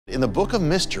In the book of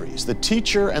mysteries, the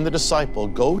teacher and the disciple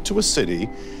go to a city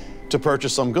to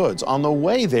purchase some goods. On the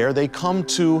way there, they come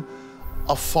to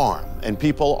a farm, and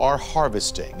people are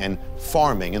harvesting and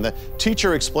farming. And the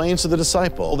teacher explains to the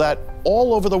disciple that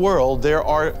all over the world, there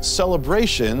are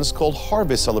celebrations called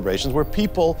harvest celebrations where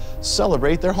people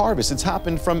celebrate their harvest. It's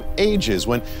happened from ages.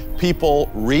 When people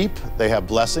reap, they have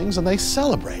blessings and they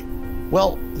celebrate.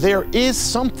 Well, there is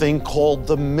something called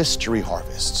the mystery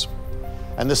harvests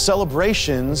and the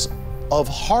celebrations of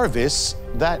harvests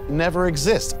that never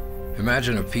exist.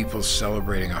 Imagine a people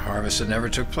celebrating a harvest that never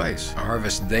took place, a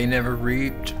harvest they never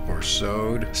reaped or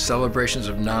sowed, celebrations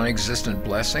of non-existent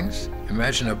blessings.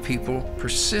 Imagine a people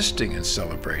persisting in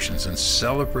celebrations and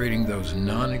celebrating those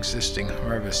non-existing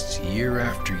harvests year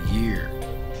after year.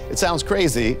 It sounds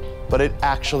crazy, but it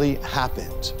actually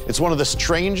happened. It's one of the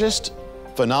strangest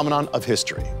phenomenon of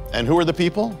history. And who are the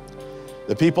people?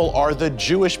 The people are the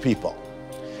Jewish people.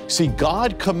 See,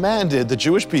 God commanded the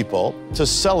Jewish people to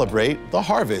celebrate the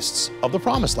harvests of the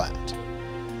Promised Land.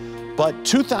 But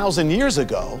 2,000 years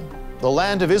ago, the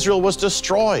land of Israel was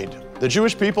destroyed. The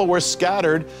Jewish people were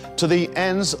scattered to the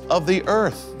ends of the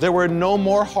earth. There were no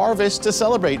more harvests to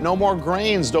celebrate, no more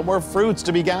grains, no more fruits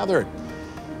to be gathered.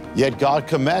 Yet God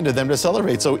commanded them to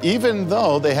celebrate. So even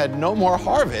though they had no more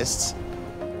harvests,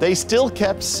 they still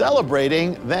kept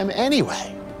celebrating them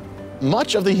anyway.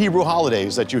 Much of the Hebrew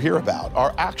holidays that you hear about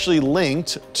are actually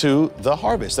linked to the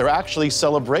harvest. They're actually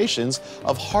celebrations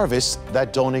of harvests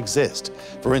that don't exist.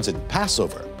 For instance,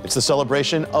 Passover, it's the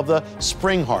celebration of the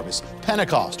spring harvest.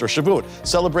 Pentecost or Shavuot,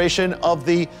 celebration of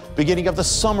the beginning of the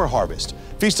summer harvest.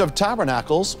 Feast of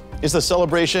Tabernacles is the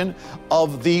celebration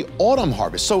of the autumn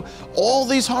harvest. So all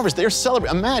these harvests, they're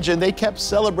celebrating. Imagine they kept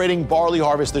celebrating barley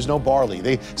harvest, there's no barley.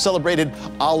 They celebrated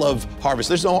olive harvest,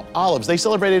 there's no olives. They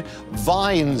celebrated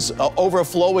vines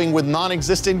overflowing with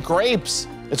non-existent grapes.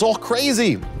 It's all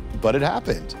crazy, but it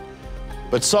happened.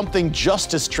 But something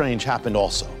just as strange happened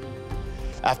also.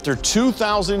 After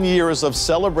 2,000 years of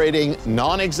celebrating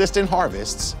non-existent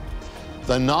harvests,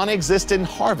 the non-existent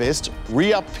harvest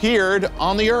reappeared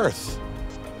on the earth.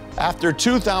 After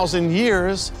 2,000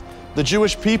 years, the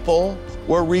Jewish people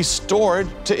were restored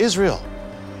to Israel.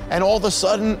 And all of a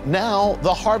sudden, now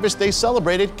the harvest they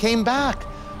celebrated came back.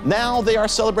 Now they are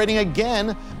celebrating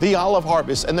again the olive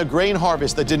harvest and the grain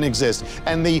harvest that didn't exist,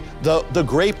 and the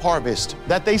grape harvest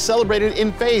that they celebrated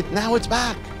in faith. Now it's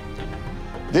back.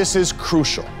 This is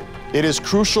crucial. It is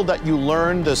crucial that you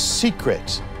learn the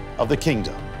secret of the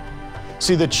kingdom.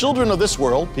 See, the children of this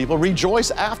world, people rejoice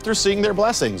after seeing their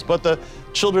blessings, but the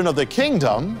children of the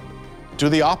kingdom do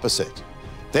the opposite.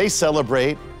 They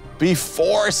celebrate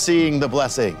before seeing the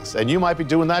blessings. And you might be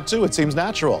doing that too. It seems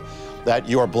natural that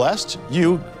you are blessed,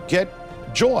 you get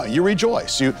joy, you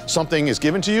rejoice. Something is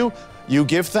given to you, you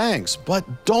give thanks.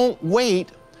 But don't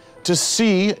wait to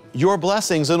see your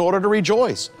blessings in order to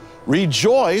rejoice.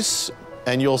 Rejoice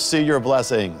and you'll see your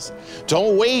blessings.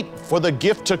 Don't wait for the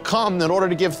gift to come in order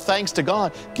to give thanks to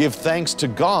God. Give thanks to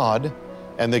God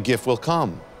and the gift will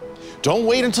come. Don't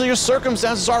wait until your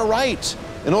circumstances are right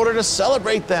in order to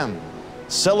celebrate them.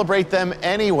 Celebrate them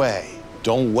anyway.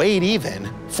 Don't wait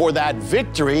even for that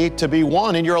victory to be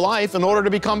won in your life in order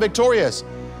to become victorious.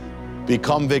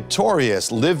 Become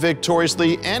victorious, live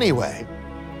victoriously anyway,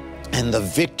 and the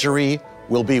victory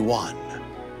will be won.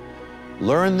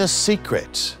 Learn the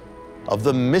secret of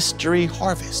the mystery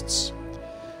harvests.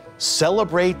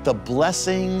 Celebrate the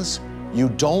blessings you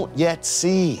don't yet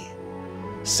see.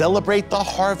 Celebrate the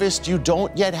harvest you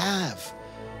don't yet have,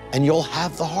 and you'll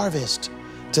have the harvest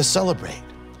to celebrate.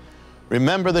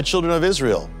 Remember the children of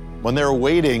Israel, when they're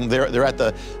waiting, they're at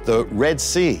the Red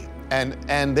Sea,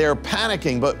 and they're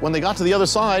panicking, but when they got to the other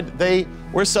side, they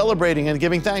were celebrating and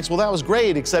giving thanks. Well, that was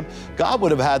great, except God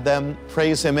would have had them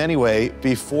praise Him anyway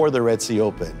before the Red Sea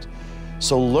opened.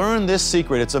 So learn this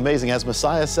secret. It's amazing. As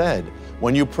Messiah said,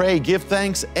 when you pray, give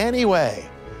thanks anyway,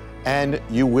 and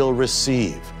you will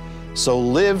receive. So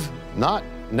live not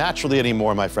naturally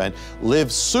anymore, my friend.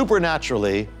 Live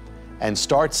supernaturally and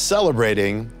start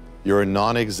celebrating your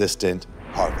non-existent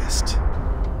harvest.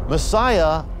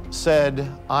 Messiah said,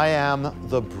 I am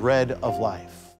the bread of life.